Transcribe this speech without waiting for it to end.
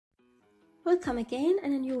Welcome again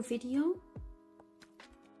in a new video.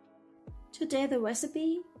 Today the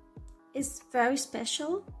recipe is very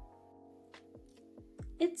special.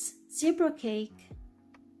 It's zebra cake.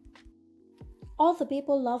 All the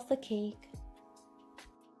people love the cake,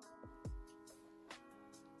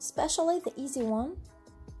 especially the easy one,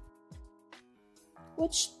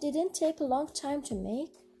 which didn't take a long time to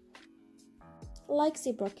make, like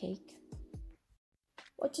zebra cake.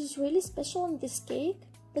 What is really special in this cake,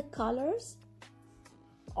 the colors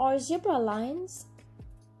or zebra lines.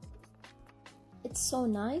 It's so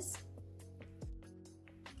nice,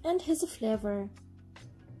 and his flavor.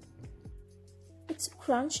 It's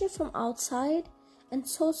crunchy from outside and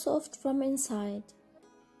so soft from inside.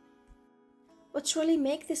 What really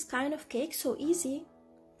makes this kind of cake so easy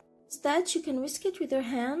is that you can whisk it with your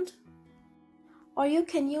hand, or you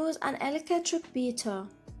can use an electric beater.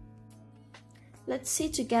 Let's see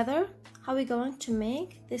together how we're going to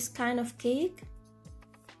make this kind of cake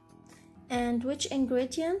and which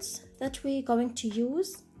ingredients that we're going to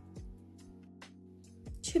use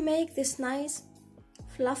to make this nice,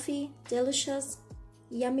 fluffy, delicious,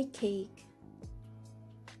 yummy cake.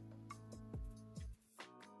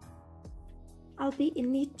 I'll be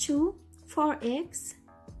in need 4 eggs,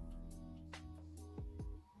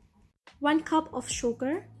 1 cup of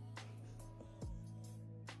sugar,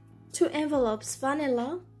 2 envelopes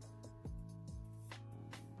vanilla,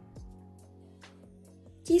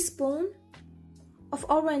 teaspoon of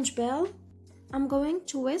orange peel. I'm going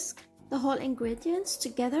to whisk the whole ingredients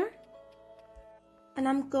together, and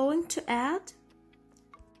I'm going to add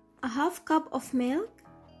a half cup of milk,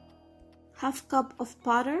 half cup of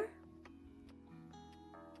butter,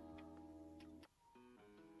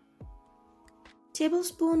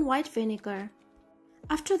 tablespoon white vinegar.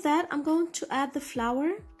 After that, I'm going to add the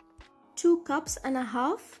flour, 2 cups and a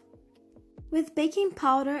half, with baking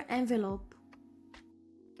powder envelope.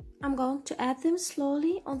 I'm going to add them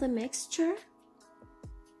slowly on the mixture,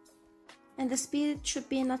 and the speed should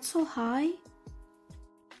be not so high.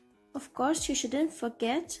 Of course, you shouldn't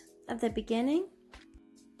forget at the beginning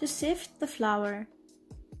to sift the flour.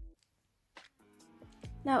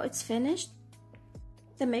 Now it's finished.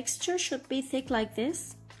 The mixture should be thick like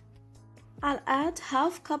this. I'll add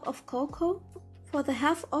half cup of cocoa for the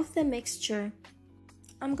half of the mixture.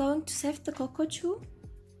 I'm going to sift the cocoa too.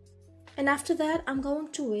 And after that, I'm going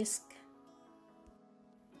to whisk.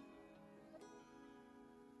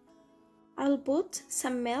 I'll put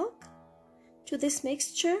some milk to this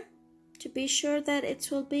mixture to be sure that it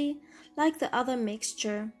will be like the other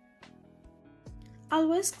mixture. I'll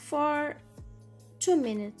whisk for 2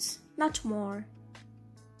 minutes, not more.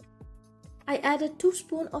 I added 2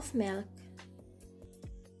 spoons of milk.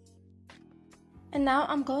 And now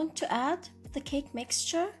I'm going to add the cake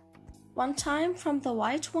mixture, 1 time from the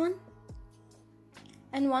white one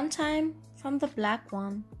and 1 time from the black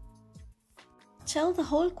one, till the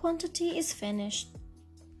whole quantity is finished.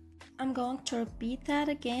 I'm going to repeat that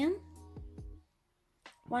again,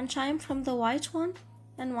 1 time from the white one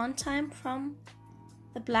and 1 time from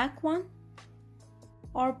the black one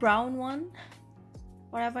or brown one,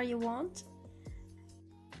 whatever you want.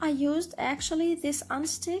 I used actually this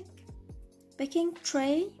unstick baking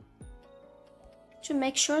tray to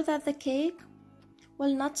make sure that the cake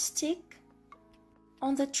will not stick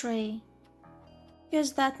on the tray,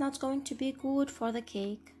 because that's not going to be good for the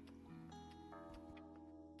cake.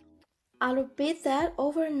 I'll repeat that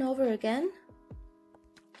over and over again.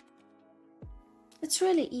 It's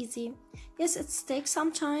really easy. Yes, it takes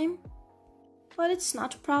some time, but it's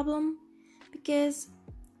not a problem, because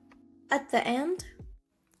at the end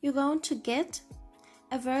you're going to get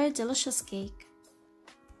a very delicious cake.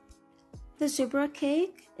 The zebra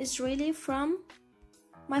cake is really from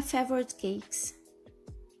my favorite cakes.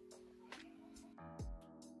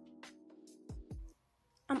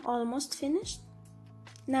 I'm almost finished.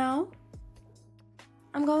 Now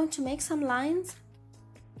I'm going to make some lines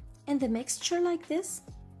in the mixture like this,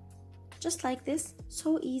 just like this,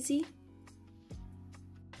 so easy.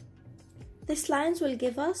 These lines will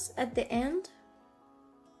give us at the end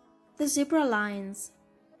the zebra lines.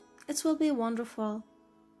 It will be wonderful.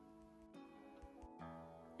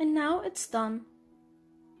 And now it's done.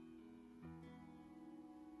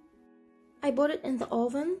 I put it in the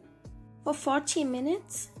oven for 40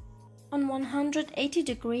 minutes on 180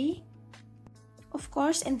 degrees, of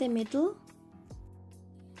course in the middle.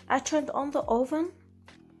 I turned on the oven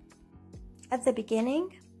at the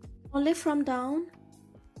beginning, only from down,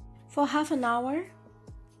 for half an hour,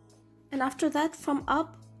 and after that from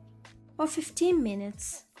up for 15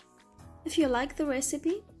 minutes. If you like the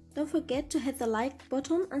recipe, don't forget to hit the like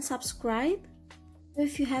button and subscribe.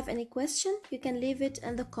 If you have any question, you can leave it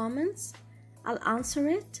in the comments. I'll answer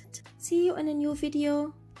it. See you in a new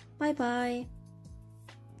video. Bye bye.